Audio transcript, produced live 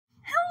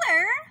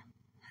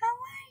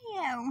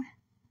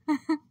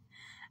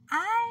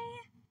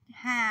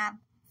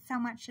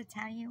much to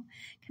tell you.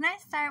 Can I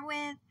start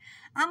with,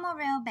 I'm a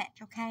real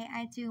bitch, okay?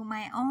 I do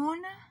my own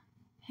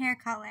hair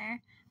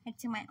color. I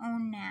do my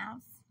own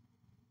nails.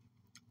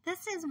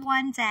 This is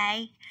one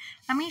day.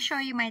 Let me show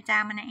you my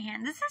dominant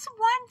hand. This is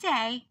one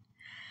day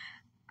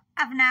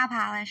of nail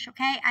polish,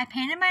 okay? I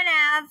painted my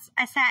nails.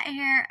 I sat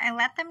here. I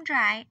let them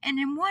dry. And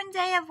in one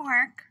day of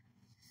work,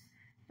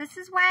 this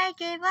is why I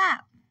gave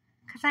up.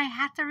 Because I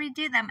have to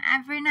redo them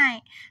every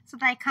night. So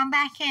that I come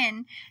back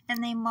in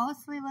and they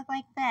mostly look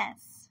like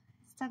this.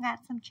 Still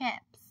got some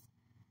chips.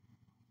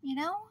 You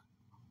know?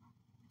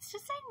 It's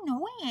just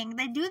annoying.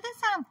 They do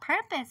this on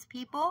purpose,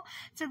 people,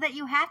 so that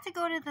you have to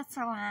go to the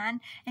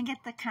salon and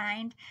get the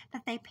kind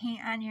that they paint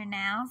on your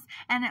nails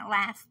and it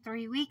lasts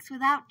 3 weeks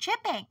without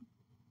chipping.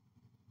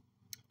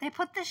 They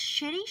put this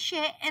shitty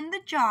shit in the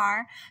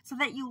jar so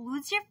that you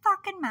lose your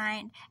fucking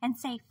mind and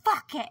say,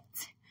 fuck it.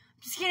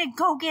 I'm just gonna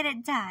go get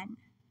it done.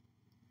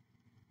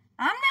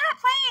 I'm not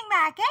playing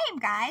that game,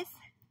 guys.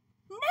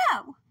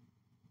 No.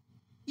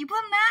 You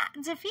will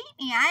not defeat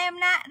me. I am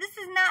not, this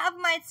is not of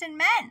mice and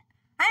men.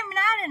 I'm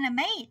not in a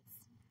maze.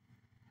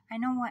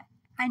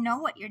 I know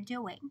what you're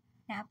doing,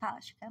 nail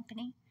polish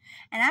company.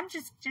 And I'm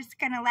just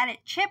gonna let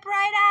it chip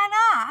right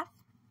on off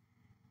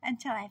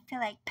until I feel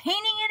like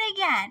painting it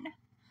again.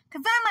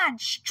 Cause I'm on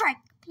strike,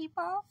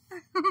 people.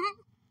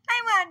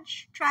 I'm on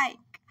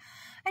strike.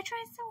 I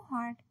try so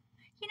hard.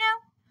 You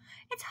know,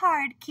 it's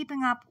hard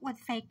keeping up with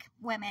fake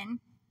women.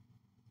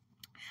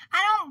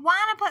 I don't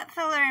want to put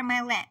filler in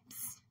my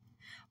lips.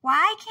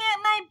 Why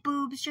can't my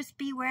boobs just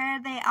be where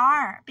they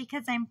are?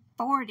 Because I'm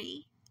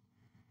 40.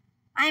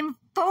 I'm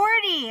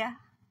 40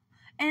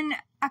 in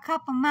a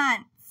couple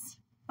months.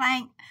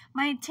 Like,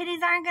 my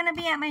titties aren't going to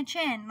be at my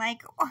chin.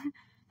 Like,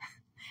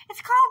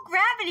 it's called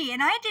gravity,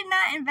 and I did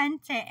not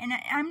invent it. And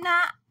I'm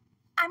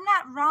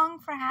not wrong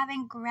for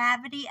having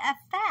gravity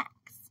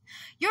effects.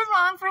 You're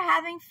wrong for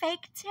having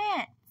fake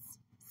tits.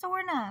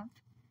 Sort of.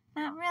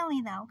 Not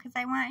really, though, because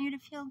I want you to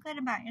feel good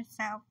about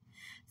yourself.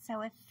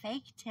 So if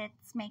fake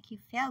tits make you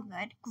feel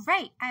good,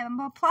 great, I'm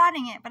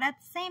applauding it. But at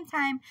the same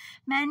time,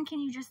 men, can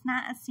you just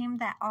not assume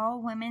that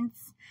all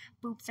women's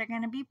boobs are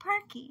going to be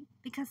perky?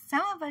 Because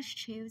some of us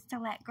choose to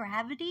let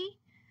gravity,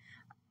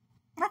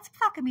 let's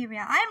fucking be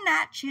real. I'm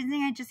not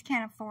choosing, I just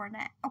can't afford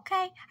it,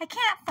 okay? I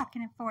can't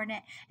fucking afford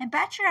it. And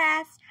bet your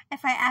ass,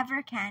 if I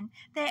ever can,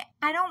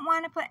 I don't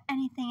want to put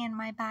anything in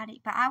my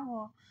body, but I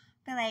will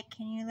be like,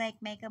 can you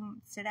like make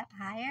them sit up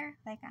higher?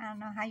 Like, I don't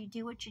know how you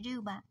do what you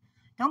do, but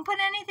don't put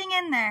anything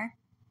in there.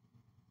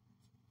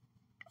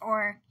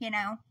 Or, you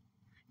know,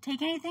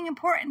 take anything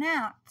important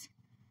out.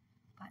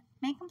 But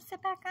make them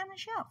sit back on the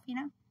shelf, you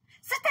know.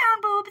 Sit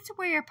down, boobs,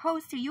 where you're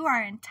supposed to. You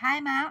are in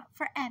timeout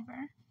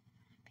forever.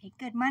 Pay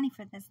good money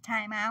for this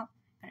timeout.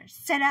 Better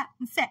sit up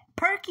and sit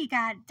perky,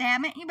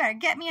 goddammit. You better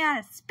get me out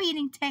of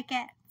speeding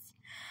tickets.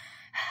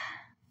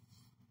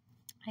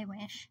 I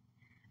wish.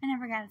 I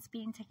never got a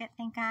speeding ticket,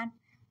 thank God.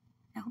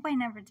 I hope I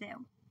never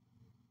do.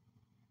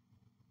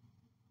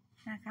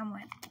 Knock on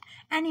wood.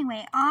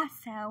 Anyway,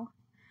 also,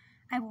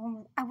 I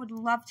would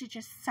love to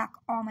just suck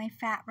all my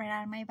fat right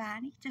out of my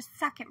body. Just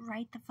suck it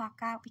right the fuck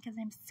out because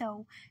I'm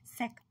so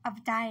sick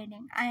of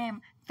dieting. I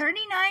am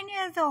 39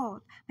 years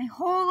old. My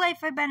whole life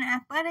I've been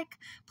athletic,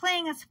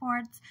 playing a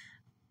sports,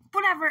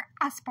 whatever,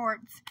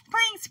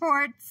 playing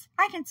sports.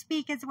 I can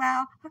speak as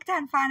well. Hooked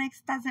on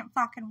phonics doesn't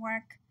fucking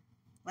work.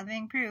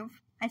 Living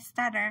proof. I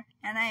stutter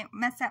and I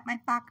mess up my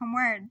fucking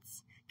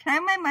words. Can I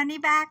have my money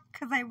back?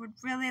 Because I would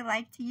really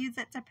like to use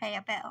it to pay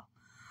a bill.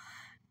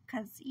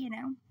 Because, you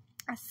know,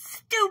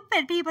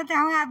 stupid people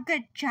don't have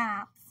good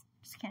jobs.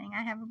 Just kidding,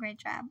 I have a great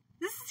job.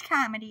 This is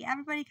comedy.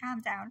 Everybody calm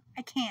down.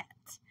 I can't.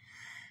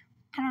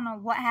 I don't know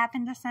what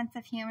happened to sense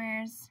of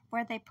humors,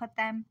 where they put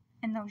them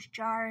in those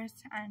jars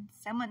on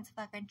someone's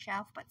fucking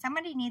shelf. But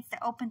somebody needs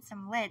to open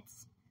some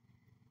lids.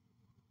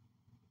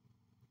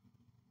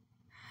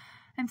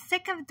 I'm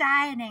sick of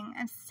dieting.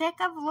 I'm sick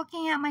of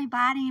looking at my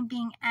body and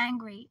being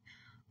angry.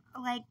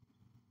 Like,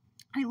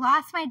 I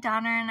lost my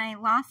donor and I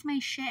lost my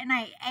shit and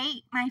I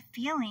ate my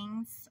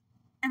feelings.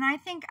 And I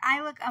think I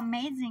look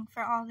amazing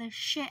for all this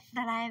shit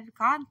that I've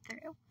gone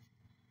through.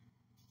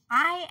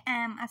 I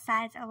am a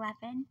size 11.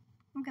 I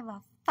don't give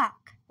a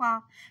fuck.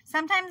 Well,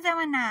 sometimes I'm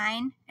a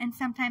 9 and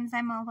sometimes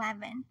I'm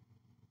 11.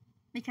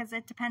 Because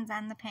it depends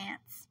on the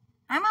pants.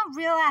 I'm a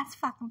real ass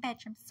fucking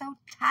bitch. I'm so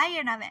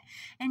tired of it.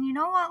 And you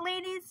know what,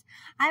 ladies?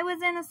 I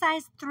was in a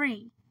size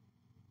 3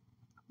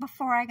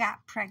 before I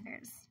got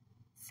preggers.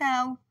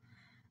 So,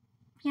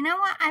 you know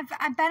what?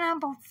 I've been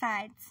on both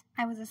sides.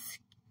 I was a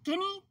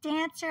skinny,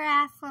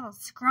 dancer-ass, little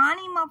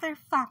scrawny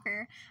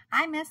motherfucker.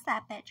 I miss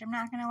that bitch, I'm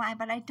not gonna lie,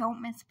 but I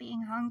don't miss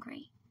being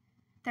hungry.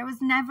 There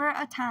was never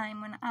a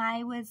time when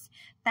I was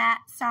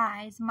that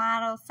size,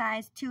 model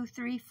size 2,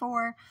 3,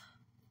 4,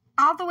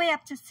 all the way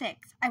up to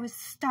 6. I was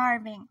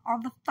starving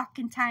all the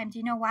fucking time. Do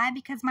you know why?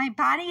 Because my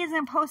body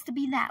isn't supposed to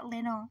be that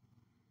little.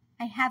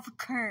 I have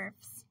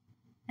curves.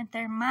 And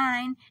they're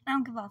mine. And I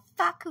don't give a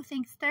fuck who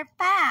thinks they're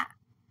fat.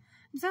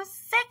 I'm so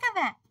sick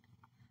of it.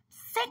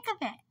 Sick of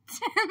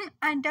it.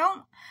 I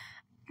don't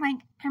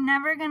Like, I'm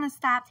never going to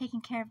stop taking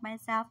care of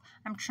myself.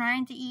 I'm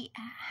trying to eat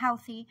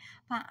healthy,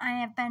 but I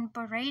have been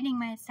berating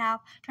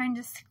myself, trying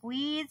to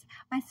squeeze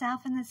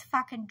myself in this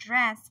fucking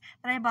dress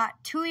that I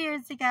bought 2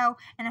 years ago,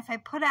 and if I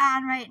put it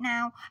on right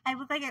now, I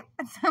look like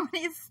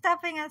somebody's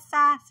stuffing a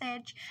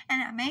sausage,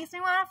 and it makes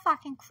me want to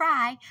fucking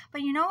cry.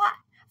 But you know what?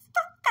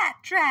 Fuck that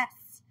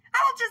dress.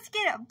 I'll just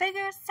get a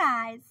bigger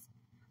size.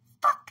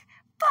 Fuck.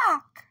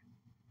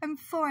 I'm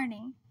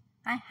 40.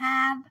 I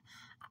have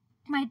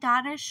my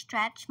daughter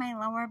stretched my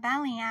lower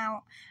belly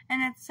out,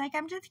 and it's like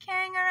I'm just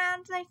carrying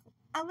around like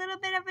a little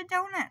bit of a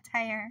donut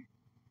tire,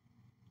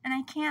 and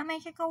I can't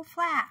make it go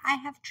flat. I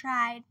have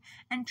tried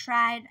and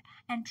tried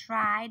and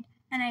tried,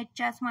 and I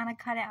just want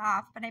to cut it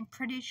off, but I'm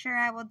pretty sure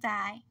I will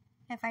die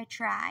if I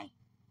try.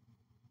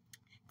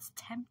 It's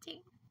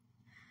tempting.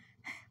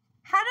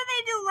 How do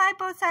they do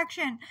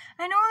liposuction?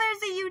 I know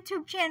there's a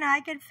YouTube channel.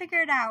 I could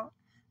figure it out.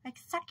 Like,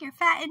 suck your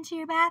fat into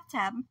your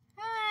bathtub.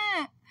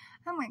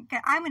 I'm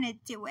gonna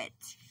do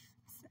it.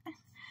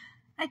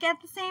 Like,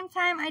 at the same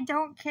time, I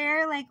don't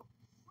care. Like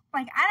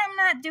I'm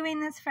not doing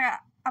this for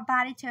a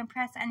body to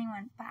impress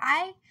anyone, but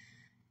I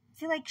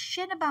feel like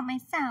shit about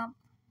myself.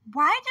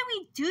 Why do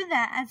we do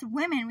that as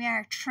women? We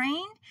are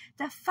trained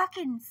to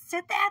fucking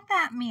sit at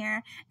that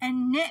mirror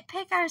and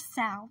nitpick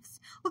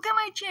ourselves. Look at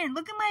my chin.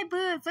 Look at my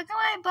boobs. Look at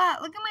my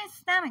butt. Look at my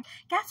stomach.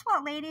 Guess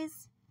what,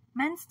 ladies?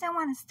 Men still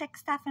want to stick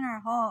stuff in our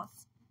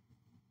holes.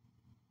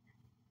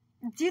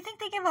 Do you think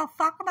they give a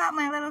fuck about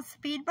my little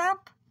speed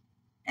bump?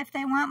 If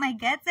they want my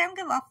guts, they don't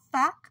give a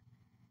fuck.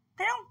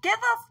 They don't give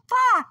a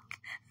fuck.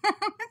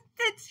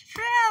 It's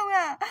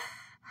true.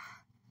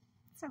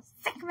 So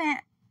sick of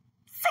it.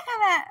 Sick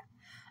of it.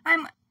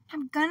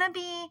 I'm gonna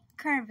be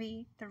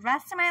curvy the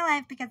rest of my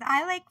life because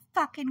I like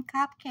fucking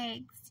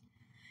cupcakes.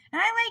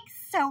 And I like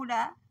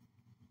soda.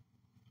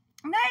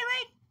 And I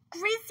like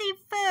greasy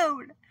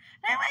food.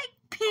 And I like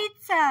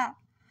pizza.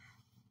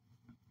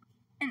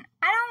 And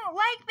I don't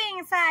like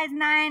being size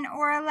 9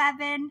 or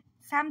 11,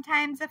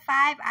 sometimes a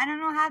 5. I don't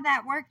know how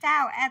that worked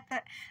out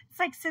it's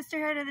like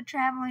Sisterhood of the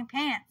Traveling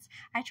Pants.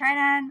 I tried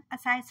on a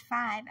size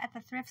 5 at the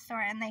thrift store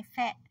and they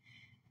fit.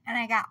 And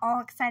I got all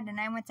excited and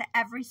I went to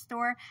every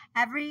store,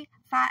 every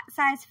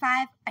size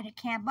 5, and I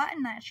can't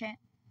button that shit.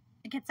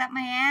 It gets up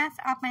my ass,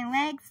 up my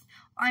legs,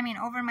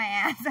 over my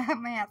ass, up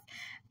my ass.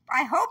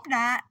 I hope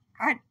not,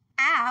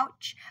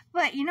 ouch,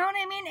 but you know what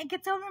I mean? It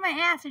gets over my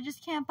ass, I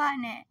just can't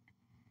button it.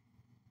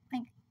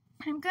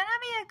 I'm gonna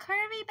be a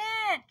curvy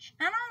bitch.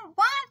 I don't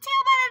want to,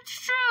 but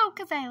it's true.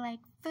 Because I like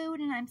food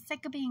and I'm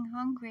sick of being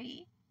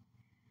hungry.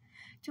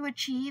 To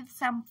achieve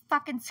some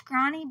fucking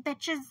scrawny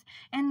bitches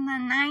in the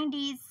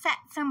 90s set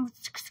some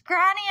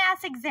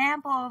scrawny-ass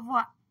example of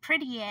what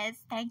pretty is.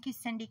 Thank you,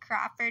 Cindy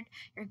Crawford.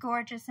 You're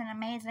gorgeous and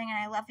amazing and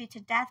I love you to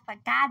death,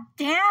 but god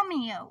damn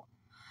you.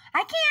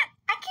 I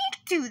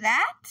can't do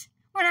that.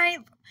 When I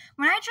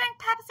drink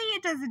Pepsi,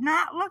 it does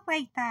not look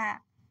like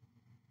that.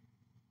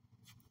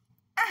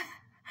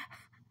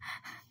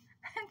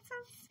 I'm so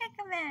sick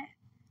of it.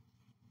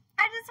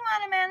 I just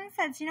want a man that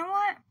says, you know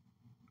what?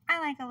 I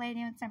like a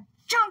lady with some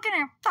junk in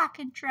her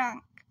fucking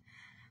trunk.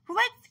 Who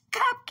likes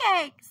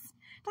cupcakes.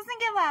 Doesn't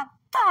give a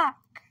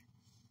fuck.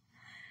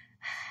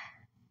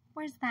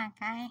 Where's that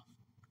guy?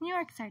 New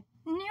York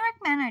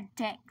men are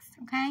dicks,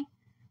 okay?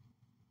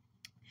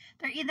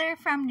 They're either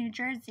from New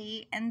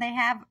Jersey and they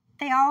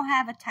all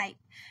have a type.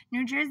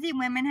 New Jersey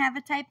women have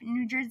a type,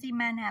 New Jersey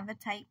men have a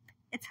type.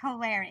 It's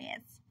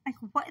hilarious. Like,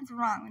 what is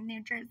wrong with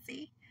New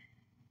Jersey?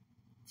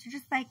 It's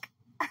just like,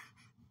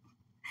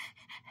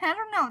 I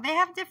don't know. They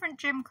have different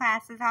gym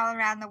classes all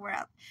around the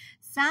world.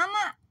 Some,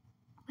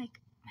 like,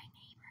 my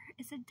neighbor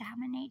is a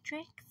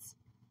dominatrix.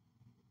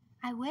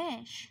 I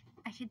wish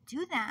I could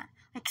do that.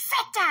 Like,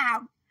 sit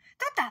down.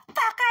 Do what the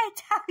fuck I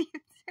tell you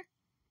to.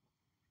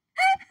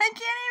 I can't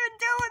even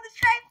do it with a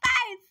straight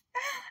face.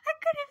 I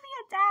couldn't be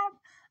a dom.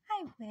 I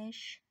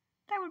wish.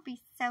 That would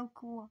be so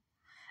cool.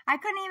 I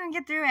couldn't even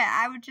get through it.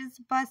 I would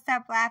just bust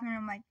up laughing.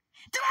 I'm like,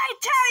 did I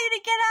tell you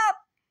to get up?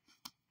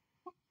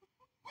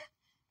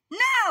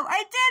 No,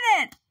 I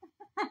didn't.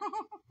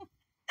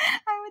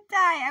 I would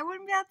die. I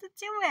wouldn't be able to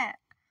do it.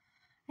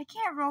 I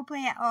can't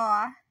roleplay at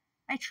all.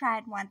 I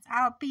tried once.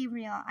 I'll be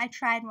real. I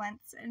tried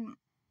once. And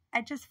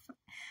I just,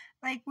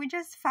 like, we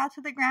just fell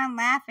to the ground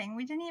laughing.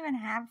 We didn't even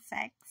have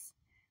sex.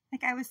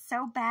 Like, I was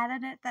so bad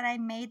at it that I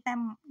made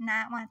them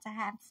not want to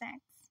have sex.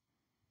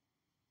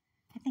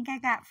 I think I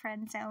got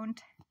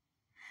friend-zoned.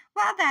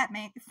 Well, that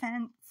makes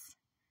sense.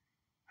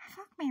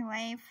 Fuck my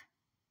life.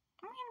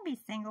 I'm gonna be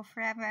single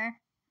forever.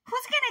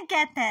 Who's gonna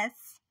get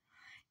this?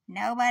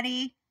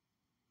 Nobody.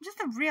 I'm just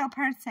a real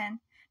person.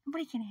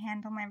 Nobody can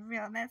handle my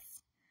realness.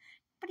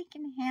 Nobody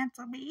can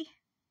handle me.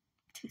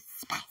 I'm too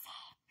spicy.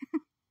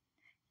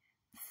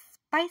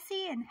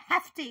 Spicy and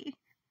hefty.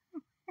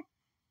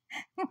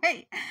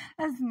 Wait,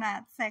 that's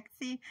not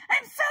sexy.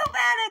 I'm so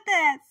bad at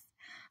this.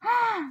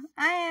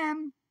 I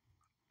am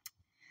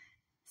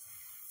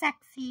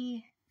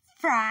sexy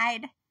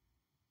fried.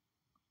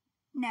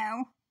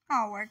 No,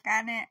 I'll work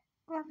on it.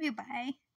 Love you, bye.